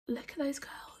Look at those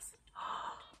curls.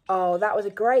 Oh, that was a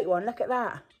great one. Look at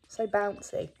that. So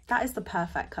bouncy. That is the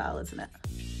perfect curl, isn't it?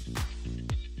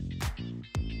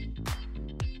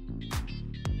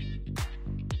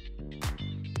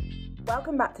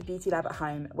 Welcome back to Beauty Lab at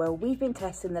Home, where we've been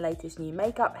testing the latest new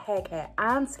makeup, hair care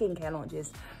and skincare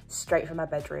launches straight from our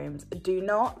bedrooms. Do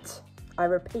not, I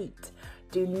repeat,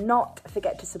 do not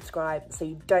forget to subscribe so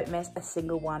you don't miss a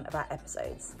single one of our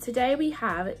episodes. Today we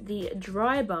have the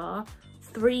Drybar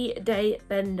 3-day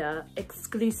bender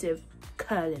exclusive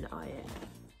curling iron.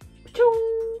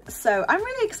 So I'm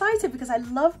really excited because I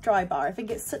love Drybar. I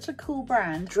think it's such a cool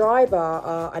brand. Drybar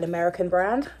are an American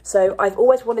brand, so I've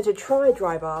always wanted to try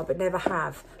Drybar but never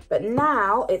have. But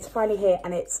now it's finally here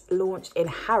and it's launched in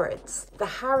Harrods. The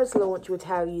Harrods launch will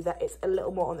tell you that it's a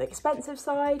little more on the expensive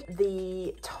side.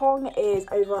 The tong is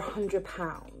over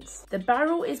 £100. The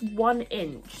barrel is 1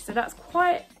 inch, so that's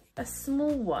quite a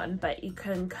small one, but you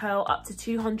can curl up to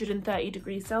 230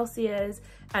 degrees Celsius,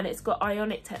 and it's got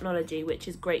ionic technology, which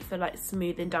is great for like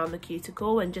smoothing down the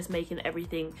cuticle and just making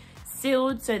everything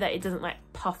sealed so that it doesn't like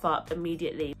puff up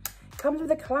immediately. Comes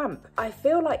with a clamp. I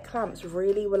feel like clamps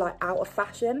really were like out of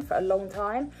fashion for a long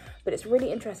time, but it's really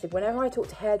interesting. Whenever I talk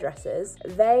to hairdressers,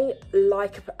 they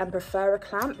like and prefer a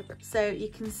clamp. So you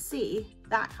can see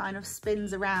that kind of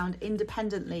spins around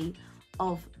independently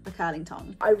of the curling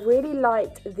tong. I really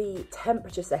liked the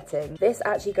temperature setting. This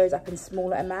actually goes up in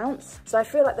smaller amounts, so I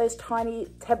feel like those tiny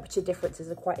temperature differences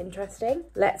are quite interesting.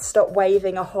 Let's stop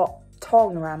waving a hot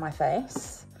tong around my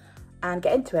face and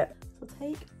get into it. So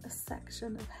we'll take a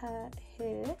section of hair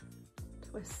here,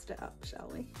 twist it up, shall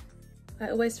we? I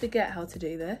always forget how to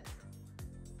do this.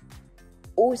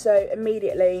 Also,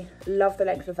 immediately love the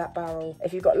length of that barrel.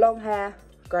 If you've got long hair,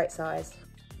 great size.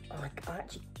 Oh, I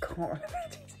actually can't remember.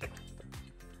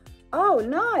 Oh,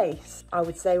 nice. I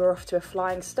would say we're off to a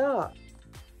flying start.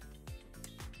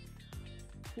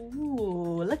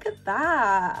 Ooh, look at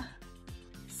that.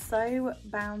 So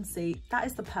bouncy. That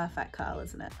is the perfect curl,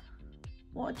 isn't it?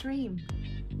 What a dream.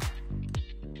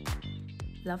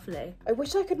 Lovely. I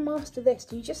wish I could master this.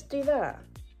 Do you just do that?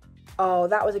 Oh,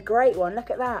 that was a great one.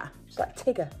 Look at that. It's like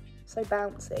Tigger. So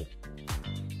bouncy.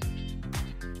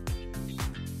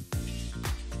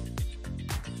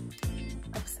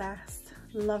 Obsessed.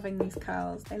 Loving these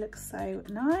curls. They look so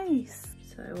nice.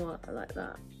 So what? I like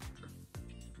that.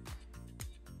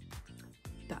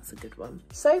 That's a good one.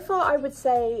 So far, I would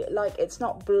say like it's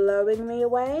not blowing me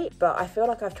away, but I feel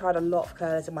like I've tried a lot of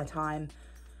curlers in my time.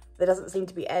 There doesn't seem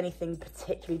to be anything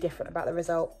particularly different about the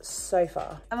result so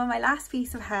far. I'm on my last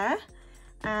piece of hair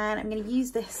and I'm going to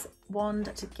use this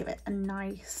wand to give it a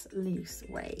nice loose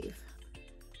wave.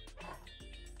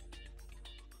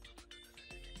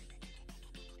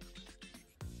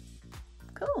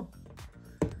 Cool.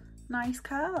 Nice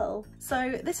curl.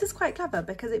 So this is quite clever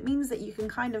because it means that you can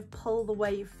kind of pull the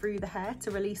wave through the hair to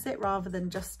release it rather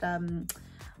than just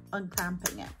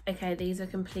unclamping it. Okay, these are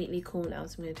completely cool now,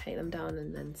 so I'm going to take them down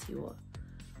and then see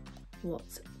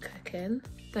what's cooking.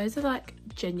 Those are like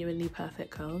genuinely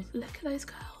perfect curls. Look at those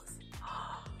curls.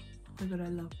 Oh my god, I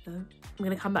love them. I'm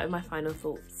going to come back with my final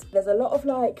thoughts. There's a lot of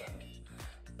like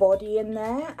body in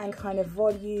there and kind of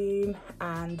volume,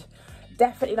 and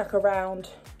definitely like around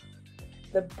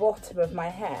the bottom of my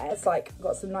hair, it's like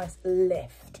got some nice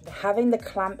lift. Having the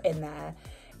clamp in there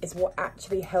is what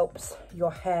actually helps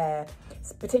your hair,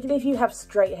 particularly if you have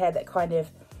straight hair that kind of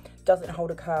doesn't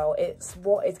hold a curl. It's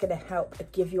what is going to help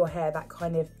give your hair that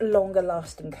kind of longer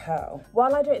lasting curl.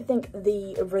 While I don't think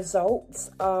the results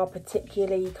are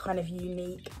particularly kind of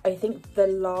unique, I think the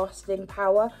lasting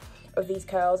power of these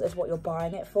curls is what you're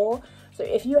buying it for. So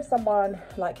if you're someone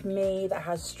like me that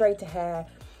has straighter hair,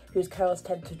 whose curls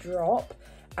tend to drop,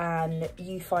 and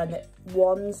you find that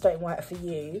wands don't work for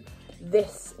you,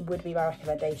 this would be my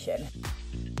recommendation.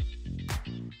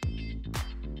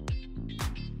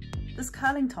 This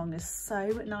curling tong is so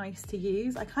nice to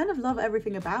use. I kind of love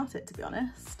everything about it, to be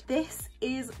honest. This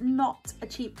is not a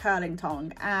cheap curling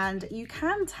tong, and you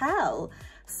can tell.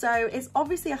 So it's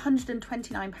obviously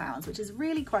 £129, which is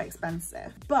really quite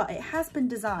expensive, but it has been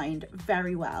designed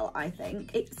very well, I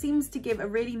think. It seems to give a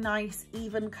really nice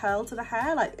even curl to the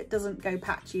hair, like it doesn't go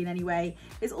patchy in any way.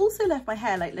 It's also left my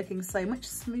hair like looking so much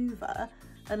smoother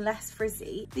and less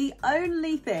frizzy. The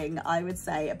only thing I would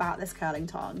say about this curling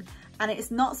tong, and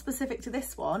it's not specific to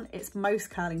this one, it's most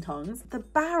curling tongs, the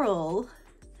barrel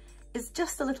is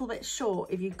just a little bit short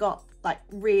if you've got like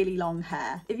really long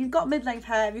hair. If you've got mid-length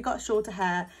hair, if you've got shorter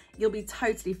hair, you'll be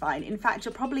totally fine. In fact,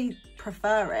 you'll probably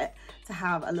prefer it to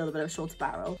have a little bit of a shorter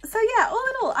barrel. So yeah, all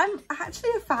in all, I'm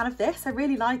actually a fan of this. I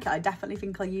really like it. I definitely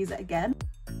think I'll use it again.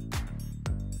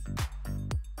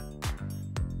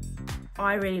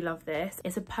 I really love this.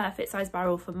 It's a perfect size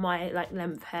barrel for my like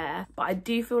length hair, but I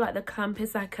do feel like the clamp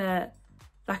is like a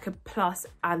plus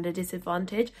and a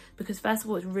disadvantage, because first of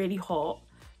all it's really hot,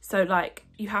 so like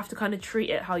you have to kind of treat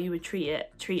it how you would treat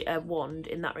a wand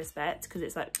in that respect, because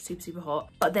it's like super hot.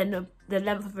 But then the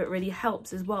length of it really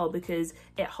helps as well, because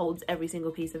it holds every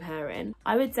single piece of hair in.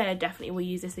 I would say I definitely will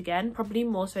use this again, probably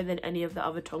more so than any of the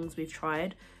other tongs we've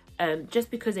tried, just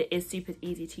because it is super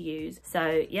easy to use.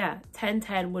 So yeah,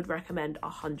 10/10 would recommend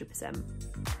 100%.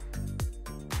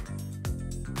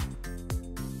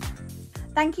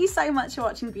 Thank you so much for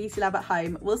watching Beauty Lab at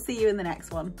Home. We'll see you in the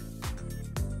next one.